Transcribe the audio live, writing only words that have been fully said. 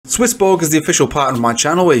SwissBorg is the official partner of my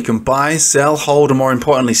channel where you can buy, sell, hold and more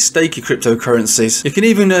importantly stake your cryptocurrencies. You can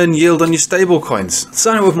even earn yield on your stablecoins.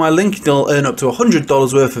 Sign up with my link and you'll earn up to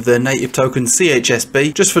 $100 worth of their native token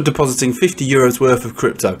CHSB just for depositing €50 worth of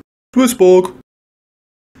crypto. SwissBorg.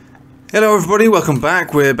 Hello everybody, welcome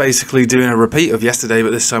back. We're basically doing a repeat of yesterday, but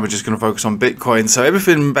this time we're just going to focus on Bitcoin. So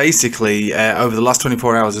everything basically over the last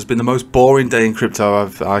 24 hours has been the most boring day in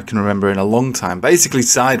crypto I can remember in a long time. Basically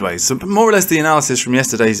sideways. So more or less the analysis from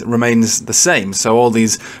yesterday remains the same. So all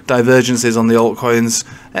these divergences on the altcoins,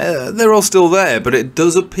 they're all still there, but it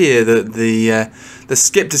does appear that the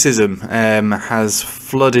skepticism has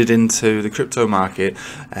flooded into the crypto market,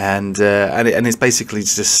 and it's basically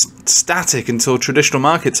just static until traditional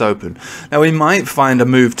markets open. Now we might find a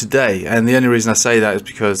move today, and the only reason I say that is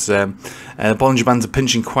because Bollinger Bands are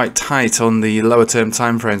pinching quite tight on the lower term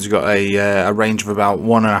time frames. We've got a range of about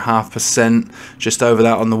 1.5%, just over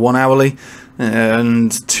that on the 1 hourly,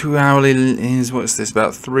 and 2 hourly is, what's this,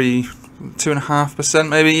 about 2.5%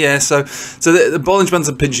 maybe, yeah. So the Bollinger Bands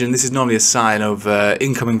are pinching. This is normally a sign of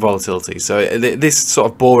incoming volatility. So this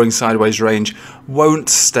sort of boring sideways range won't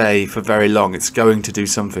stay for very long. It's going to do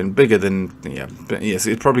something bigger than, yes,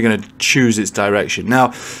 it's probably going to choose its direction.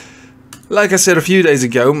 Now, like I said a few days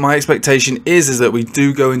ago, my expectation is that we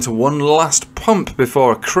do go into one last pump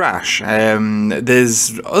before a crash.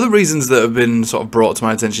 There's other reasons that have been sort of brought to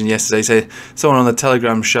my attention yesterday. So someone on the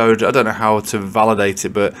Telegram showed, I don't know how to validate it,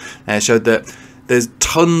 but showed that there's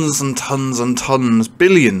tons and tons and tons,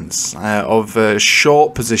 billions of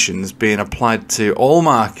short positions being applied to all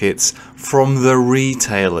markets from the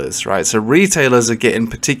retailers, right? So retailers are getting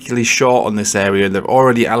particularly short on this area, and they've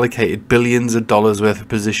already allocated billions of dollars worth of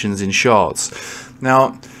positions in shorts.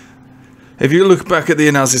 Now, if you look back at the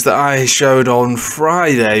analysis that I showed on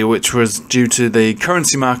Friday, which was due to the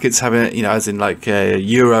currency markets having, as in like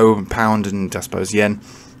euro, pound, and I suppose yen,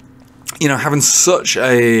 having such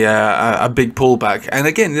a big pullback. And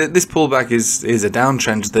again, this pullback is a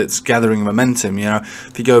downtrend that's gathering momentum.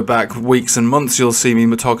 If you go back weeks and months, you'll see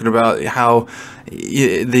me talking about how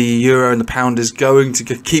the euro and the pound is going to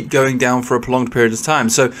keep going down for a prolonged period of time.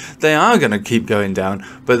 So they are going to keep going down,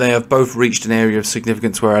 but they have both reached an area of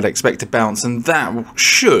significance where I'd expect to bounce, and that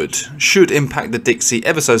should impact the Dixie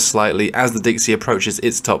ever so slightly as the Dixie approaches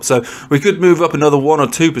its top. So we could move up another 1 or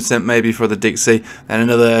 2% maybe for the Dixie, and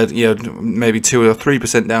another maybe 2 or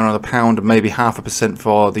 3% down on the pound, and maybe 0.5%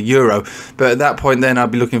 for the euro. But at that point then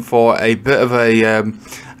I'd be looking for a bit of a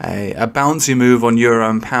bouncy move on euro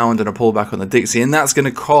and pound and a pullback on the Dixie, and that's going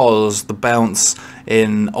to cause the bounce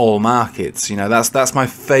in all markets. That's my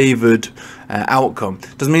favoured outcome.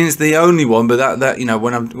 Doesn't mean it's the only one, but that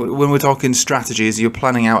when we're talking strategies, you're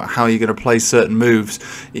planning out how you're going to play certain moves.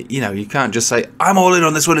 You can't just say I'm all in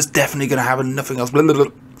on this one. It's definitely going to happen. Nothing else. Blah, blah,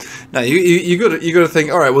 blah. No, you got to think.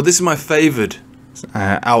 All right, well, this is my favoured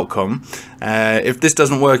outcome. If this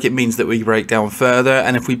doesn't work, it means that we break down further,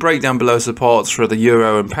 and if we break down below supports for the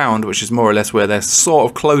euro and pound, which is more or less where they're sort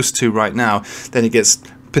of close to right now, then it gets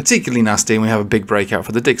particularly nasty and we have a big breakout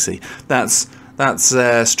for the Dixie. That's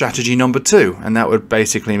strategy number 2, and that would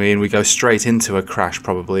basically mean we go straight into a crash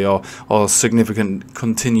probably, or significant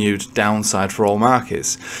continued downside for all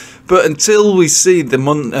markets. But until we see the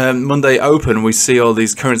Monday open, we see all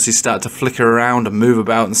these currencies start to flicker around and move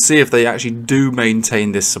about, and see if they actually do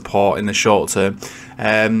maintain this support in the short term.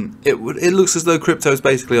 It looks as though crypto is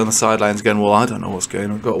basically on the sidelines going, well, I don't know what's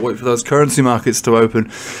going on. I've got to wait for those currency markets to open.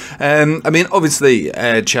 I mean, obviously,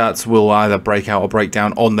 charts will either break out or break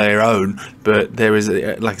down on their own, but there is,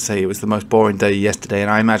 like I say, it was the most boring day yesterday, and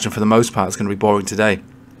I imagine for the most part it's going to be boring today.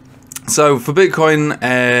 So for Bitcoin,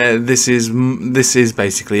 this is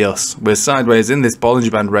basically us. We're sideways in this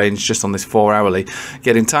Bollinger Band range, just on this 4 hourly,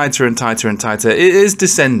 getting tighter and tighter and tighter. It is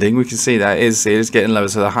descending. We can see that it is getting lower.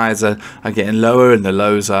 So the highs are getting lower, and the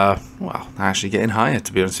lows are, well, actually getting higher,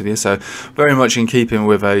 to be honest with you. So very much in keeping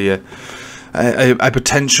with a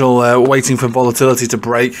potential waiting for volatility to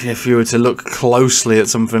break. If you were to look closely at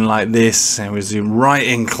something like this, and we zoom right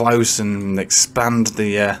in close and expand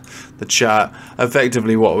the chart,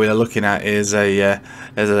 effectively what we are looking at is a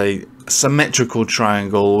symmetrical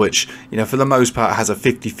triangle, which for the most part has a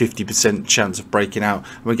 50% chance of breaking out.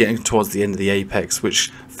 We're getting towards the end of the apex, which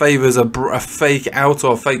favors a fake out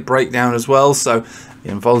or fake breakdown as well. So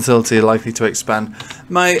volatility are likely to expand.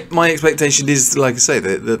 My expectation is, like I say,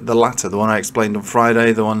 the latter, the one I explained on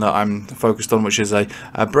Friday, the one that I'm focused on, which is a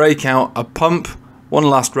breakout, a pump, one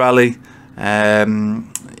last rally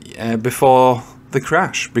before the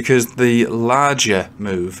crash, because the larger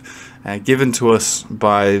move given to us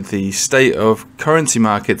by the state of currency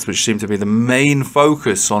markets, which seem to be the main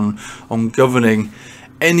focus on governing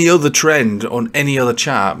any other trend on any other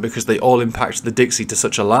chart, because they all impact the Dixie to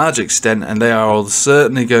such a large extent, and they are all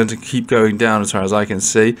certainly going to keep going down as far as I can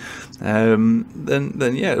see,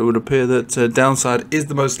 then yeah, it would appear that downside is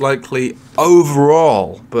the most likely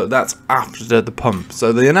overall, but that's after the pump.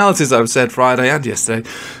 So the analysis I've said Friday and yesterday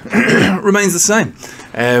remains the same,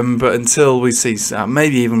 but until we see,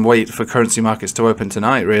 maybe even wait for currency markets to open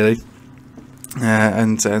tonight, really,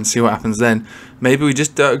 and see what happens then. Maybe we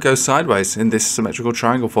just go sideways in this symmetrical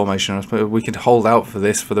triangle formation. We could hold out for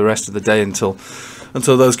this for the rest of the day until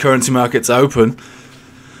those currency markets open,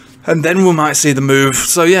 and then we might see the move.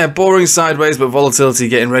 So yeah, boring sideways, but volatility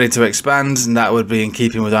getting ready to expand, and that would be in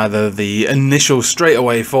keeping with either the initial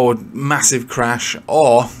straightaway forward massive crash,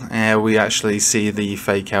 or we actually see the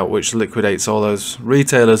fake out, which liquidates all those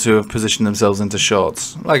retailers who have positioned themselves into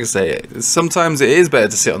shorts. Like I say, sometimes it is better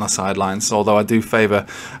to sit on the sidelines, although I do favour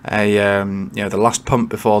a the last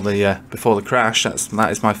pump before the crash.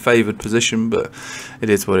 That is my favoured position, but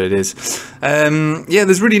it is what it is. Yeah,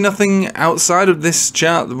 there's really nothing outside of this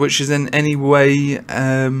chart which is in any way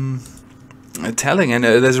telling, and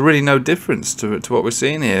there's really no difference to what we're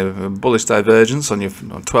seeing here. A bullish divergence on your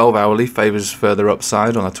 12 hourly favours further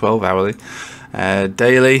upside on a 12 hourly.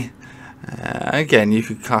 Daily, again, you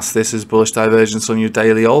could class this as bullish divergence on your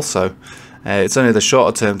daily also. It's only the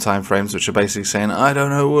shorter term time frames which are basically saying, I don't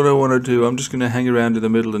know what I want to do, I'm just going to hang around in the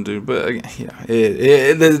middle and do. But yeah,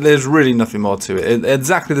 there's really nothing more to it.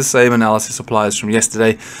 Exactly the same analysis applies from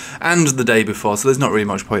yesterday and the day before, so there's not really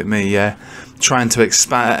much point in me trying to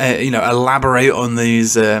expand, elaborate on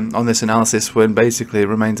these on this analysis when basically it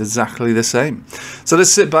remains exactly the same. So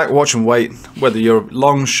let's sit back, watch and wait. Whether you're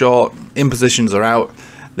long, short, in positions or out,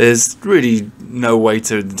 there's really no way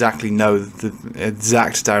to exactly know the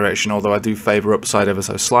exact direction, although I do favour upside ever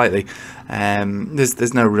so slightly.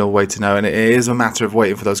 There's no real way to know, and it is a matter of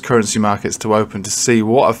waiting for those currency markets to open to see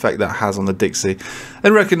what effect that has on the Dixie,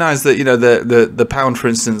 and recognise that the pound, for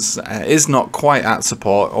instance, is not quite at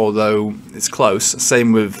support, although it's close.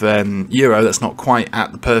 Same with euro, that's not quite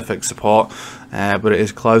at the perfect support, but it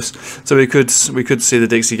is close. So we could see the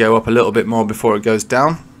Dixie go up a little bit more before it goes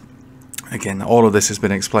down. Again, all of this has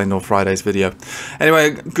been explained on Friday's video.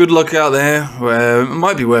 Anyway, good luck out there. It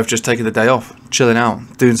might be worth just taking the day off, chilling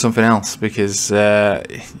out, doing something else, because this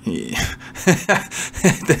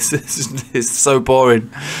is so boring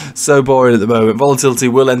at the moment. Volatility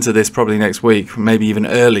will enter this probably next week, maybe even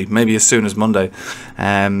early, maybe as soon as Monday.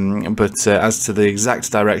 But as to the exact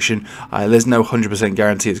direction, there's no 100%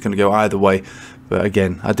 guarantee it's going to go either way. But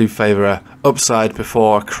again, I do favour a upside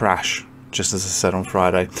before a crash, just as I said on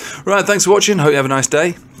Friday. Right, thanks for watching. Hope you have a nice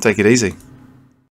day. Take it easy.